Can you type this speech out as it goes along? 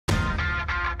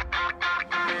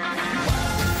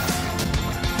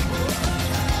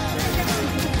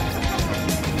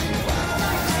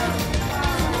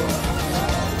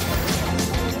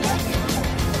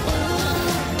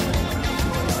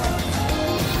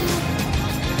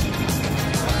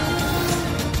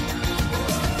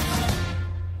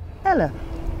Stella,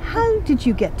 how did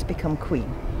you get to become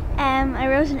Queen? I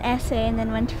wrote an essay and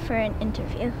then went for an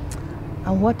interview.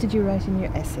 And what did you write in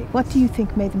your essay? What do you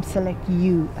think made them select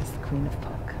you as the Queen of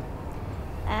Puck?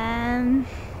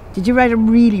 Did you write a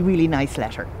really, really nice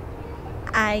letter?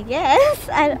 I guess.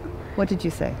 What did you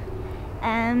say?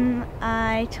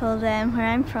 I told them where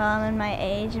I'm from and my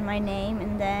age and my name,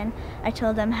 and then I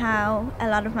told them how a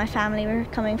lot of my family were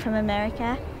coming from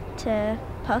America to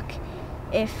Puck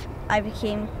if I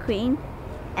became Queen,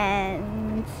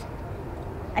 and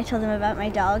I told them about my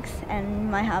dogs and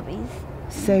my hobbies.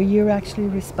 So you're actually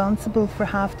responsible for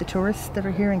half the tourists that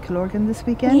are here in Killorglin this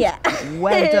weekend? Yeah.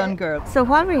 Well done, girl. So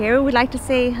while we're here, we'd like to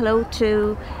say hello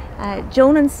to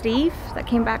Joan and Steve that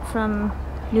came back from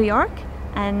New York,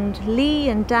 and Lee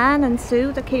and Dan and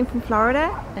Sue that came from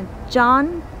Florida, and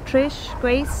John, Trish,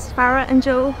 Grace, Farah and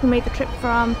Joe who made the trip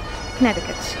from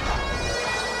Connecticut.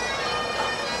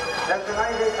 There's the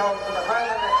 90 call for the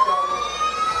final next one.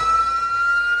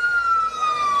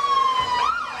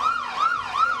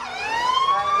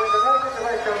 And with the right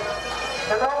welcome,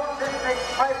 the Lone District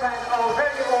Pipeline, our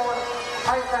very own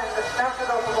pipeline that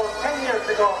started up about 10 years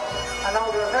ago, and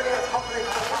now they're very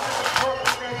accomplished.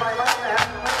 Made by Michael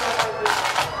Hamilton.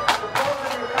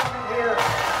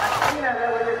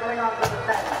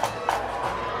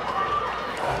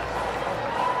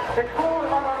 The cool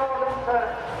on the road under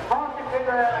Monty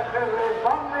Figure and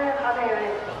One Man and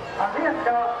Eric, and this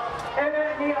got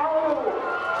Energy All.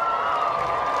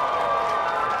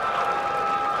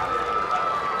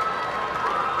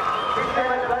 This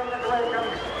time I'd like to welcome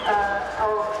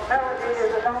our charity is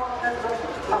the Down Centre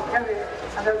of Kerry,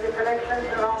 and there'll be collections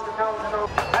around the town.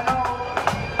 And now,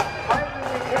 while we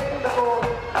be taking the boat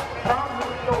from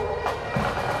his store,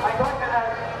 I'm going to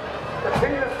ask the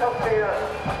previous up there.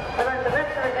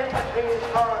 Please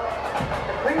for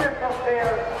the Queen of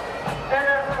Fair,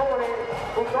 Ella Foley,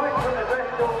 who's going to address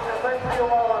you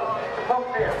all to come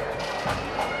here.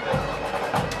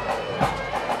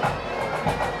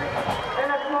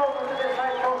 Ella, come over to this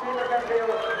nice house here again to you.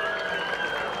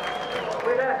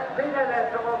 With a dinner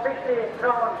left of about 60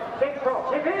 crown, big cross.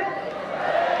 Hit it!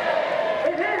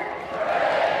 Hit it!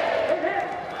 Hit it!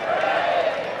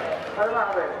 I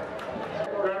love it.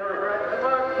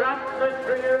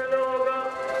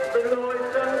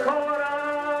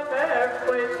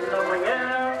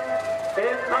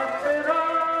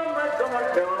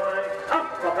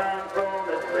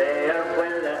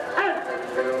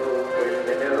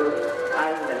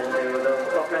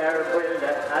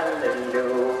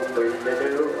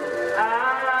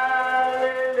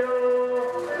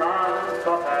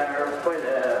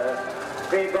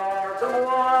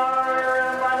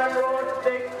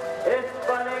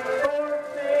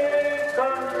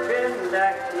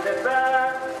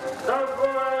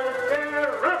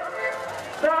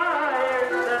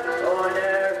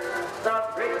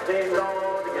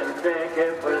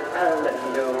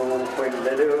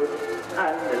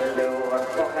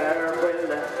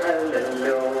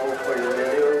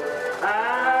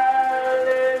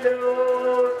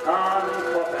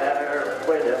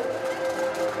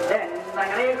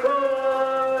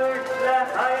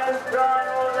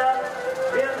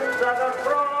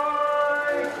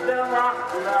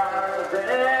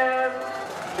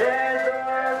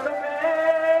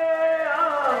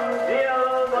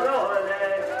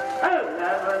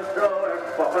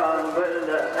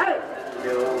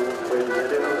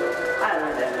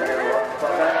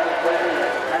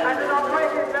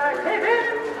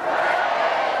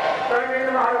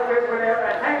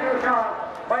 Thank you, Sean.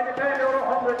 By the time you're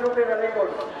 100, you'll be very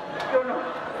good.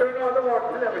 You know the words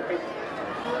and everything.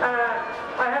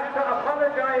 I have to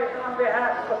apologise on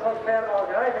behalf of the Puck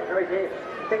Organising Committee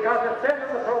because it said in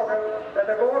the programme that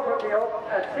the board will be up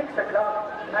at 6 o'clock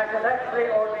and it's actually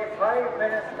only 5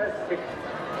 minutes to 6.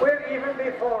 We're even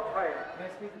before 5.